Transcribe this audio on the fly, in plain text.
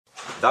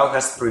Thou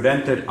hast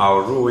prevented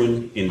our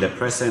ruin in the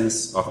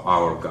presence of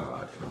our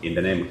God. In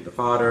the name of the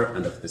Father,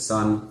 and of the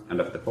Son,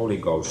 and of the Holy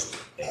Ghost.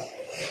 Amen.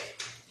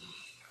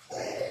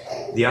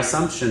 The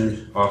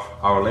Assumption of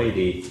Our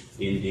Lady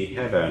in the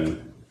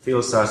heaven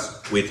fills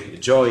us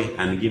with joy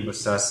and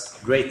gives us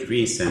great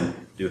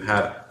reason to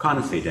have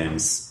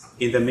confidence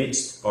in the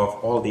midst of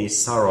all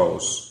these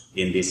sorrows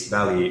in this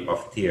valley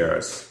of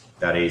tears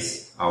that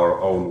is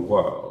our own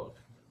world.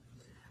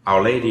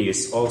 Our Lady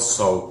is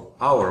also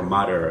our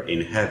Mother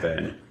in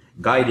heaven,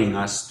 guiding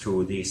us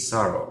through these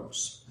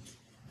sorrows.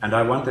 And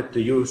I wanted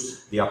to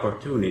use the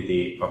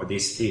opportunity of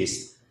this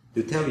feast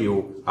to tell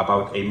you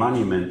about a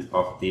monument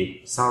of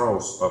the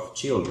sorrows of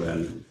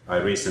children I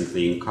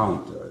recently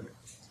encountered.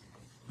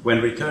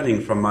 When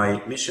returning from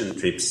my mission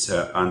trips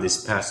on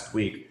this past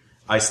week,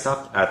 I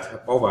stopped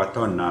at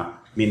Owatonna,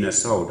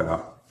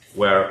 Minnesota,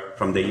 where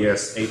from the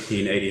years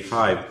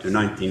 1885 to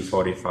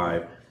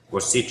 1945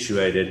 was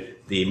situated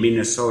the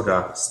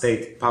Minnesota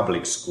State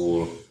Public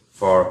School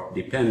for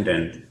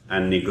dependent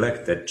and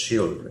neglected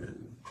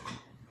children.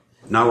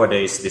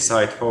 Nowadays, the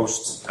site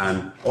hosts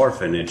an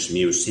orphanage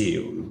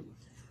museum,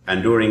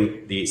 and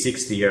during the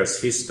 60 years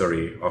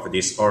history of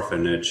this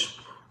orphanage,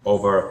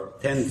 over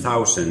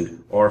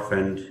 10,000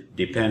 orphaned,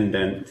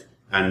 dependent,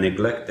 and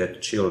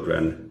neglected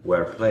children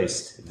were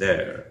placed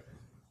there.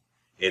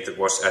 It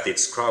was at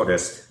its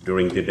crowdest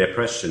during the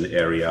Depression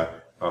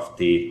era of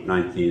the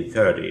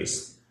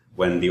 1930s,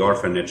 when the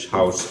orphanage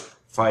housed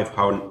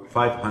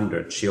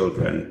 500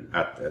 children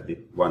at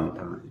one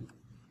time.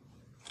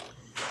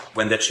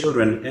 When the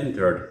children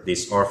entered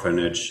this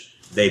orphanage,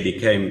 they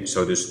became,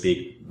 so to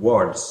speak,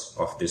 wards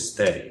of the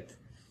state.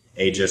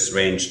 Ages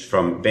ranged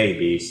from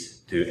babies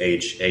to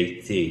age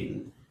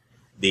 18.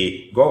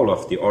 The goal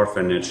of the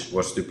orphanage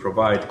was to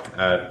provide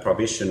a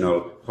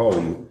provisional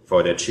home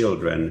for the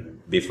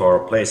children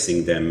before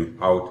placing them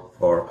out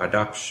for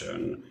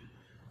adoption.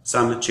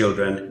 Some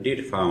children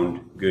did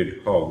find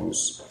good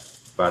homes,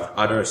 but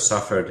others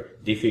suffered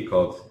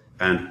difficult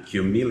and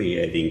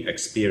humiliating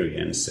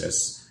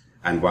experiences.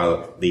 And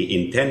while the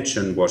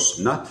intention was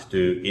not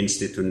to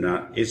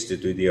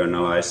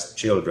institutionalize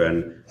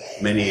children,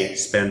 many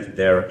spent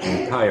their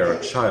entire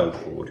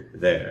childhood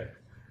there.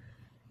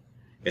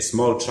 A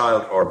small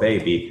child or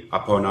baby,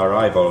 upon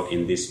arrival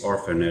in this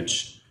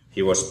orphanage,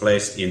 he was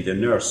placed in the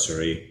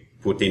nursery,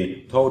 put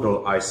in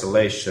total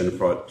isolation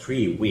for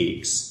 3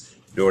 weeks,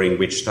 during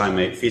which time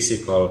a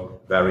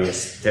physical,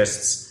 various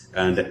tests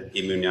and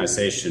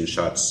immunization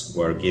shots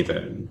were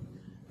given.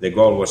 The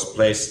goal was to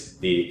place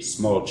the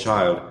small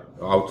child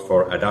out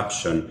for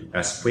adoption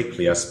as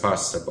quickly as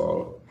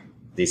possible.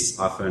 This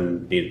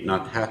often did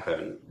not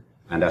happen,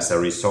 and as a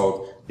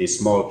result, the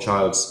small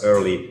child's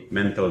early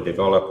mental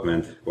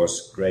development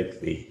was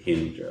greatly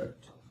hindered.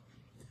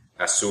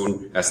 As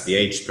soon as the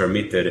age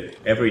permitted,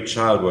 every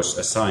child was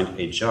assigned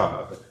a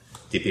job.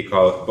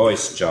 Typical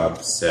boys'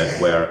 jobs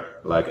were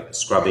like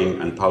scrubbing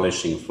and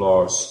polishing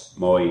floors,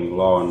 mowing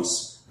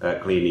lawns,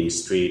 cleaning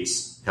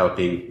streets,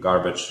 helping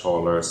garbage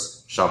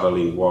haulers,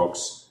 shoveling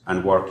walks,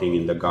 and working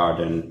in the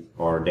garden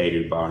or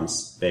dairy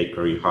barns,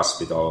 bakery,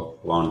 hospital,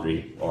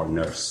 laundry, or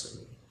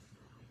nursery.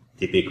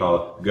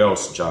 Typical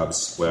girls'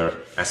 jobs were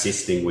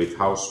assisting with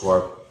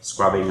housework,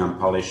 scrubbing and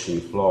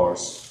polishing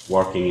floors,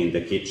 working in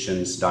the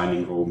kitchens,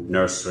 dining room,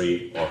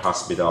 nursery, or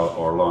hospital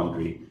or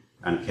laundry,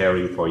 and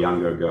caring for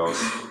younger girls,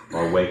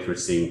 or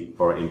waitressing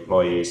for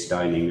employees'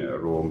 dining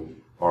room,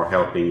 or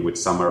helping with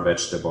summer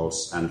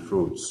vegetables and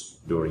fruits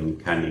during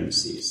canning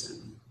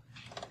season.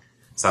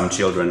 Some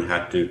children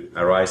had to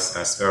arise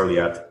as early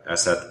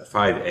as at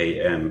 5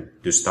 a.m.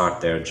 to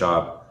start their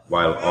job,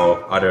 while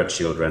all other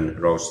children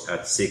rose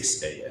at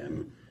 6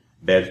 a.m.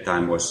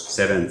 Bedtime was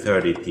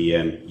 7:30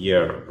 p.m.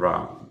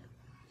 year-round.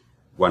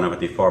 One of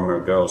the former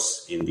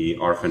girls in the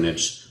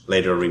orphanage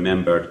later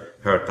remembered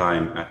her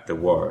time at the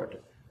ward.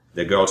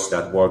 The girls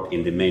that worked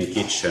in the main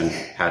kitchen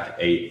had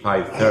a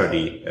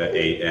 5:30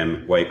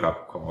 a.m.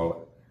 wake-up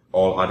call.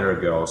 All other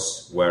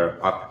girls were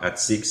up at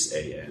 6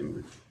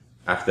 a.m.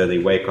 After the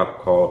wake-up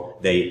call,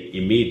 they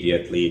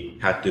immediately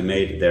had to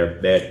make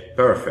their bed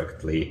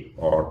perfectly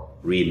or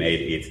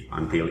remade it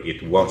until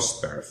it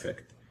was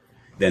perfect.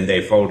 Then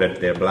they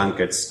folded their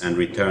blankets and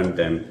returned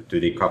them to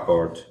the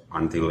cupboard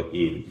until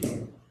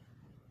evening.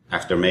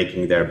 After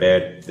making their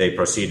bed, they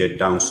proceeded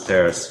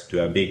downstairs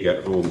to a big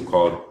room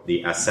called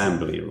the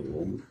assembly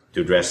room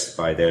to dress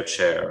by their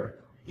chair.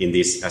 In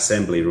this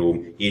assembly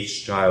room,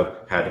 each child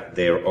had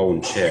their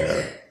own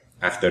chair.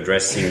 After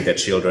dressing, the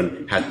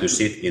children had to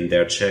sit in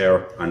their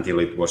chair until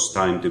it was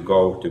time to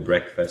go to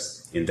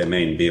breakfast in the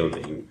main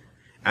building.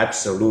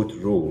 Absolute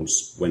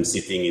rules when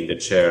sitting in the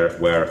chair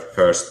were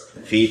first,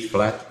 feet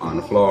flat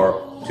on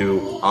floor,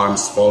 2,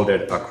 arms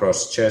folded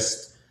across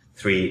chest,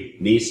 3,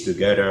 knees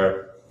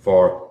together,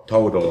 4,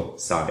 total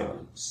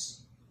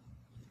silence.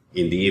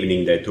 In the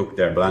evening, they took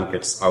their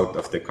blankets out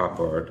of the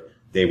cupboard.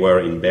 They were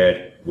in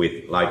bed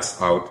with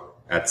lights out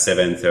at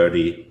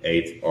 7:30,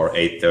 8, or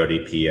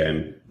 8:30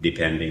 p.m.,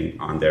 depending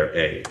on their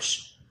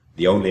age.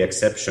 The only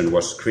exception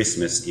was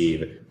Christmas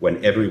Eve,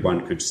 when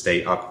everyone could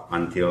stay up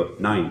until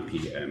 9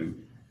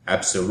 p.m.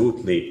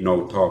 Absolutely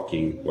no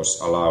talking was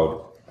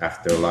allowed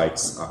after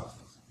lights out.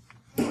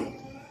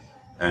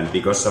 And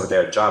because of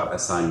their job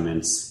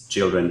assignments,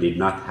 children did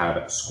not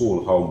have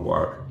school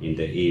homework in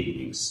the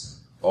evenings.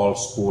 All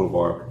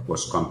schoolwork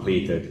was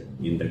completed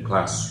in the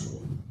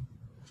classroom.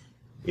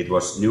 It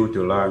was new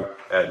to learn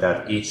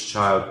that each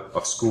child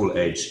of school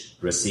age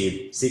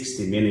received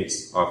 60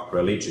 minutes of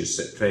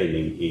religious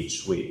training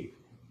each week.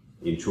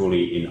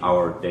 In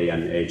our day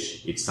and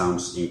age, it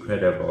sounds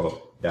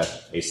incredible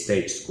that a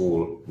state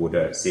school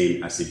would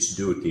seem as its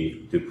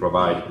duty to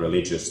provide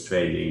religious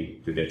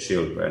training to the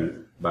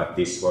children, but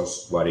this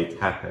was what it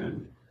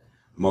happened.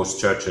 Most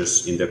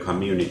churches in the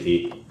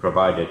community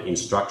provided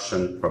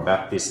instruction for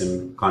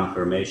baptism,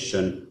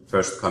 confirmation,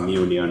 first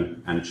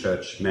communion, and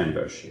church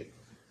membership.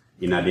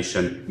 In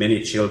addition,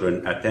 many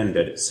children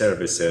attended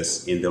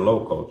services in the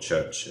local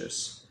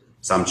churches.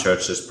 Some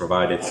churches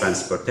provided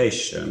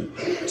transportation.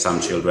 Some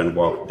children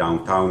walked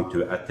downtown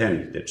to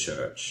attend the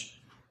church.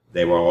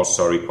 They were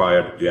also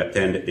required to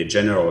attend the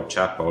general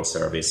chapel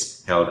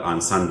service held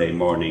on Sunday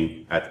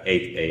morning at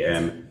 8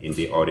 a.m. in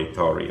the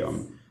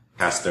auditorium.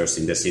 Pastors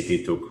in the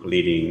city took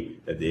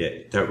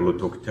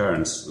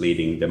turns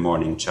leading the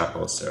morning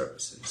chapel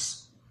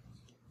services.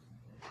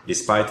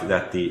 Despite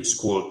that the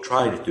school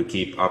tried to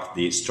keep up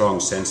the strong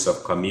sense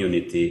of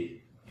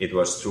community, it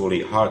was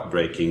truly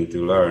heartbreaking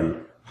to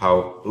learn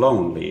how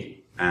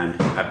lonely and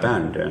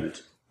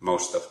abandoned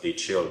most of the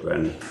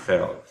children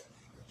felt.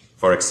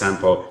 For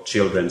example,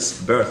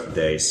 children's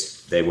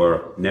birthdays, they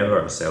were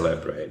never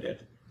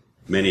celebrated.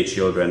 Many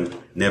children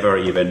never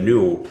even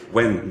knew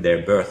when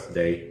their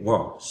birthday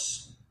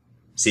was.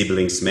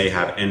 Siblings may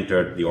have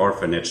entered the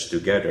orphanage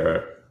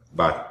together,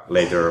 but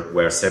later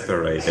were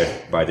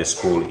separated by the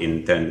school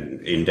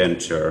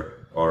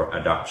indenture or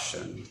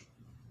adoption.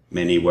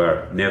 Many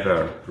were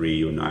never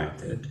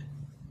reunited.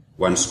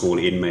 One school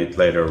inmate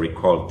later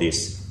recalled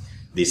this: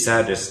 "The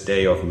saddest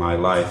day of my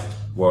life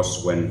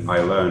was when I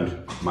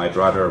learned my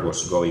brother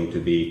was going to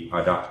be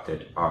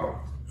adopted out.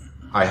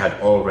 I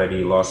had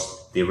already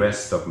lost the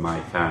rest of my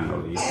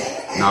family.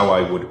 Now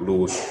I would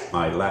lose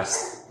my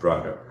last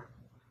brother."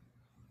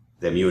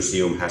 The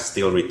museum has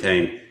still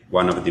retained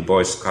one of the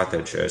boys'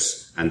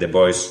 cottages, and the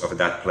boys of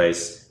that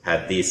place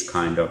had these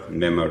kind of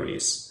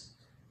memories.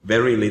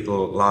 Very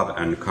little love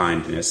and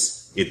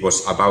kindness. It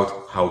was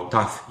about how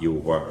tough you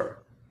were.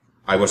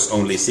 I was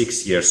only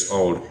 6 years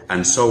old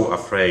and so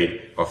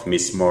afraid of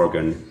Miss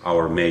Morgan,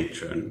 our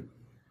matron.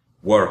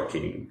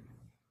 Working,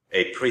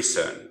 a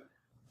prison,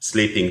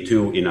 sleeping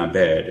two in a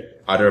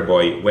bed. Other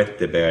boy wet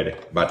the bed,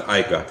 but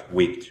I got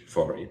whipped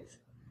for it.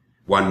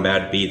 One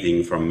bad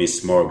beating from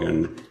Miss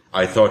Morgan.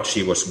 I thought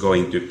she was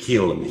going to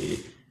kill me,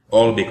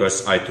 all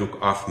because I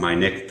took off my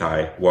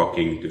necktie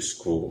walking to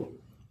school.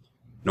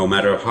 No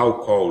matter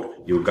how cold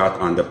you got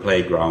on the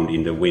playground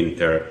in the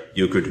winter,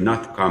 you could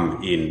not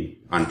come in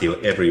until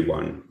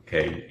everyone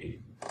came in.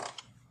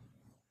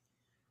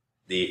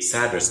 The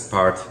saddest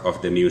part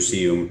of the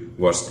museum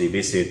was the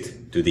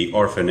visit to the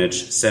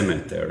orphanage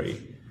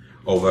cemetery.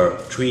 Over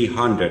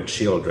 300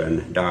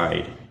 children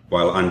died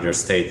while under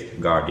state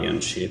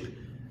guardianship,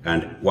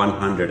 and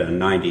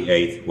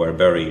 198 were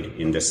buried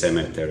in the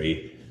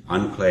cemetery,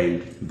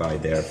 unclaimed by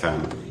their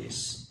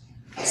families.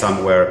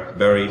 Some were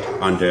buried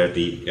under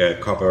the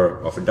cover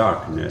of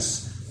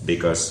darkness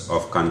because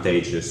of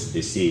contagious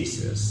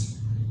diseases.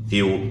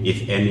 Few,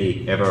 if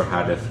any, ever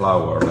had a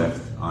flower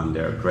left on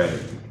their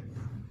grave.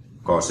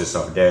 Causes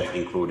of death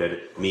included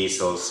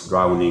measles,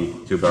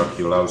 drowning,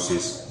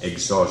 tuberculosis,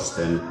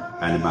 exhaustion,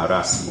 and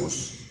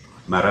marasmus.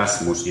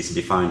 Marasmus is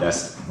defined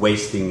as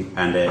wasting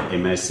and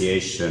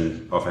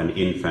emaciation of an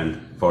infant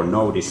for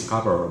no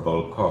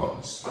discoverable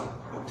cause.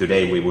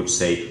 Today we would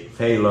say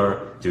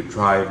failure to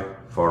thrive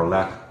for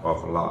lack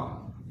of love.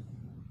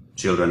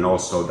 Children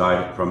also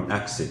died from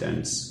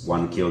accidents,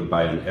 one killed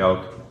by an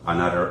elk,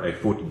 another a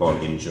football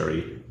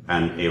injury,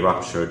 and a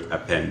ruptured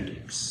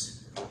appendix.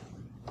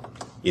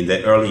 In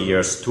the early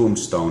years,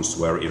 tombstones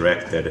were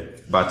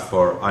erected, but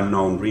for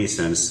unknown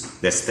reasons,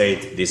 the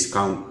state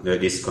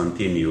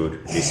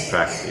discontinued this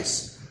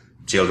practice.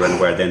 Children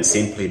were then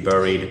simply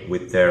buried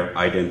with their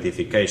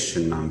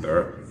identification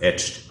number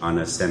etched on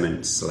a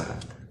cement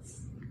slab.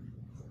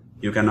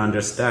 You can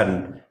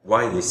understand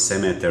why this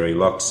cemetery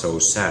looked so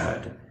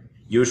sad.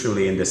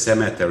 Usually in the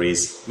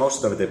cemeteries,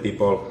 most of the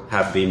people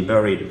have been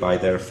buried by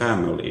their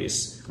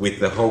families with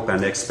the hope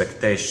and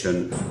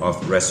expectation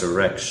of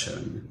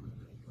resurrection.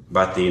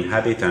 But the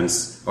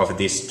inhabitants of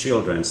this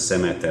children's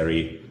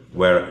cemetery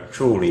were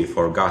truly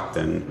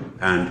forgotten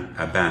and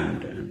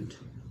abandoned.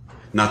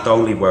 Not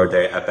only were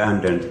they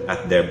abandoned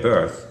at their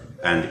birth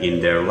and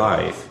in their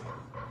life,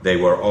 they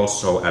were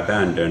also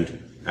abandoned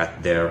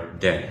at their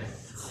death.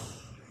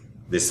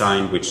 The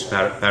sign, which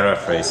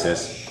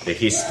paraphrases the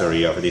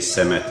history of this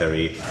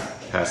cemetery,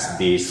 has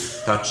these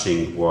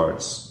touching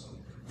words: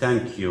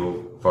 "Thank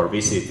you for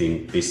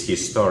visiting this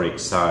historic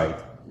site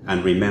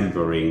and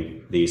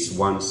remembering these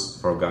once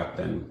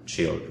forgotten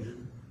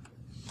children."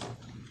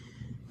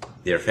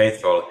 Dear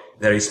faithful,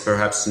 there is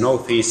perhaps no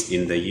feast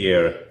in the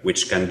year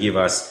which can give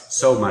us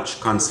so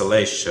much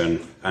consolation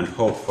and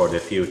hope for the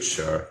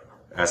future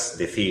as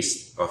the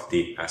feast of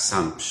the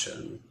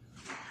Assumption.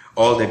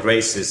 All the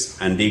graces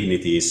and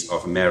dignities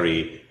of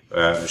Mary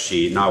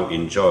she now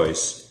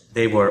enjoys,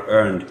 they were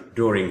earned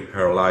during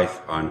her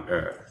life on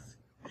earth.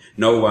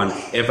 No one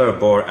ever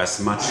bore as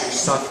much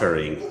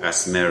suffering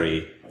as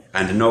Mary,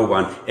 and no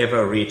one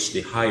ever reached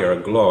the higher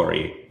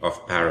glory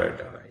of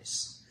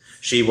paradise.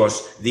 She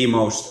was the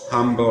most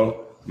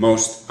humble,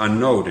 most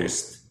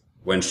unnoticed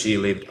when she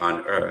lived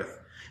on earth,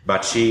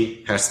 but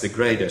she has the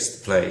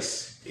greatest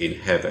place in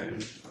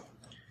heaven.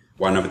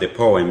 One of the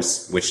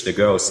poems which the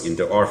girls in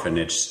the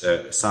orphanage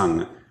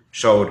sung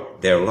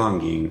showed their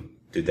longing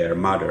to their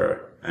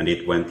mother, and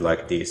it went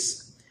like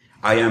this.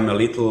 I am a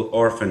little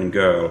orphan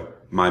girl,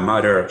 my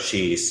mother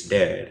she is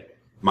dead.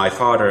 My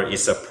father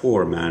is a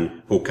poor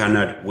man who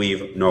cannot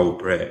weave no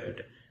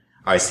bread.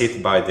 I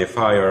sit by the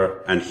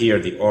fire and hear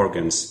the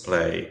organs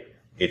play.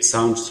 It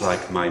sounds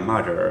like my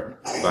mother,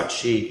 but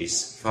she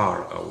is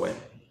far away.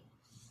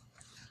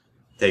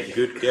 Take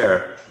good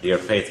care, dear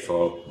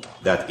faithful,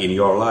 that in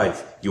your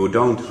life you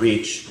don't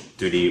reach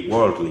to the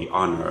worldly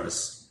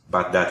honors,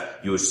 but that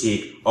you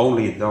seek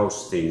only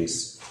those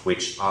things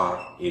which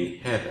are in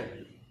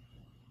heaven.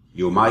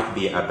 You might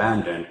be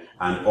abandoned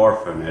and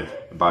orphaned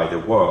by the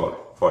world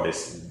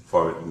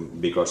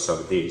because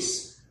of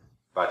this,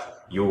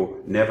 but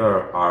you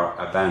never are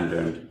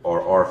abandoned or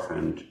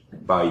orphaned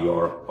by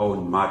your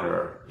own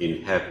mother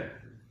in heaven.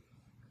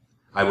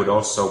 I would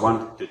also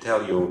want to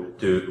tell you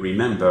to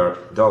remember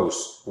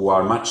those who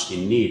are much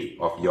in need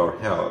of your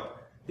help,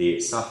 the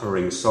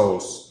suffering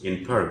souls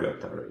in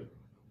purgatory.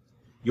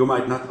 You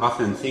might not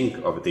often think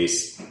of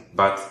this,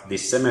 but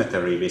this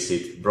cemetery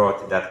visit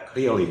brought that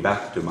clearly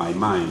back to my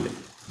mind,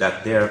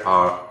 that there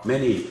are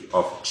many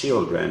of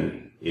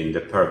children in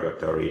the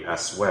purgatory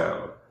as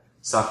well,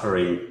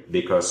 suffering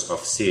because of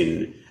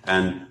sin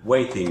and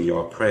waiting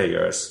your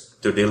prayers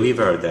to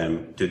deliver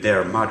them to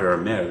their Mother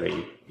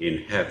Mary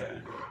in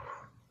heaven.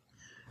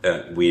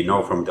 We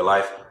know from the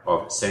life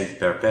of Saint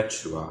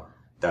Perpetua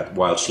that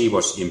while she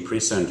was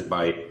imprisoned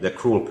by the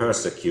cruel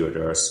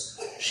persecutors,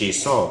 she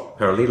saw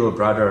her little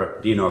brother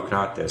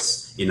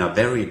Dinocrates in a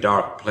very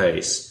dark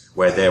place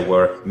where there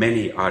were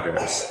many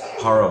others,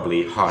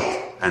 horribly hot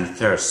and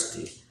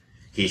thirsty.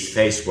 His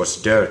face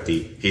was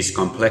dirty, his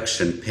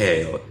complexion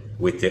pale,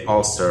 with the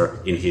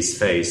ulcer in his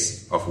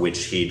face of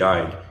which he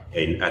died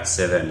at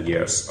 7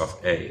 years of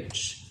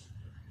age.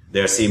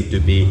 There seemed to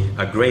be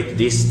a great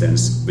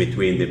distance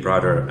between the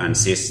brother and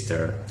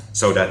sister,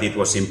 so that it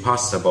was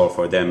impossible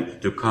for them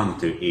to come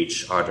to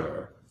each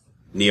other.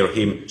 Near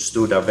him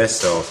stood a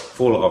vessel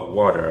full of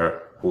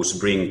water, whose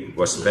brink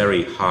was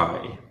very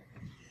high.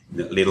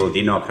 The little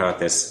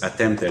Dinocrates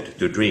attempted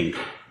to drink,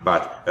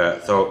 but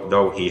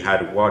though he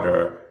had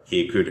water,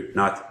 he could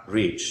not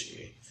reach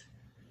it.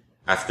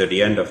 After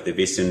the end of the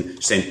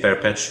vision, Saint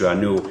Perpetua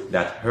knew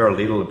that her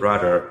little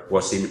brother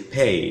was in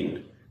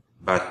pain,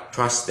 but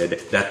trusted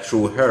that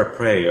through her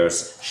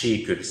prayers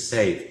she could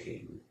save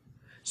him.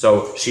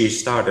 So she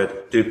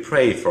started to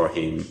pray for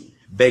him,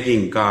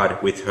 begging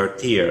God with her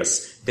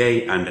tears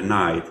day and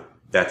night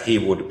that he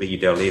would be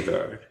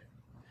delivered.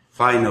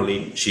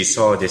 Finally, she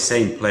saw the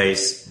same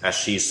place as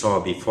she saw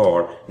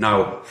before,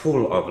 now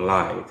full of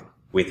light,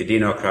 with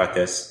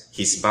Dinocrates,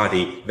 his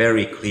body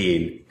very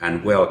clean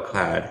and well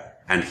clad,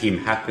 and him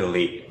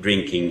happily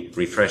drinking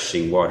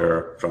refreshing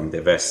water from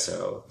the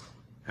vessel.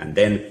 And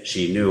then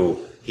she knew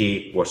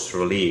he was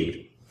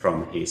relieved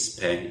from his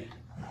pain.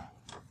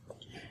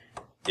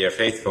 Dear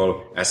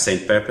faithful, as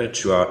Saint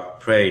Perpetua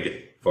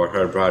prayed for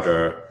her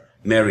brother,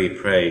 Mary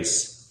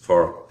prays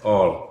for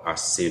all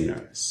us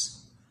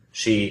sinners.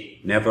 She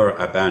never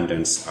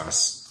abandons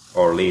us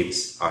or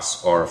leaves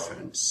us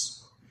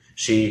orphans.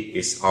 She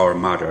is our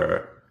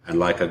mother, and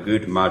like a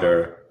good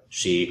mother,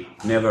 she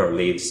never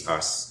leaves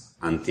us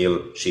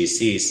until she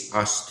sees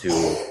us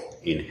too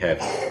in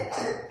heaven.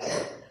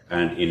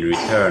 And in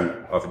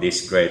return of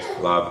this great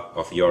love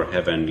of your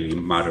heavenly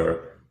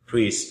mother,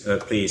 please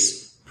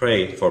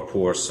pray for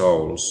poor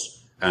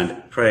souls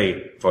and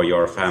pray for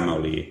your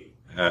family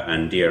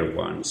and dear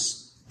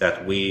ones,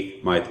 that we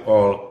might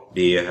all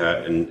be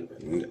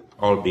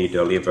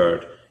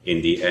delivered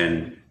in the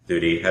end to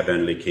the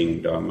heavenly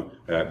kingdom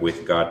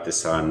with God the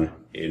Son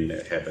in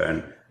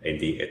heaven in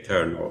the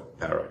eternal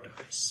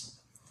paradise.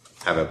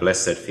 Have a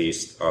blessed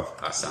feast of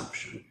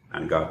Assumption,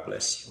 and God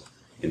bless you.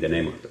 In the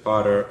name of the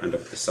Father, and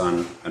of the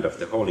Son, and of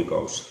the Holy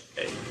Ghost.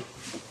 Amen.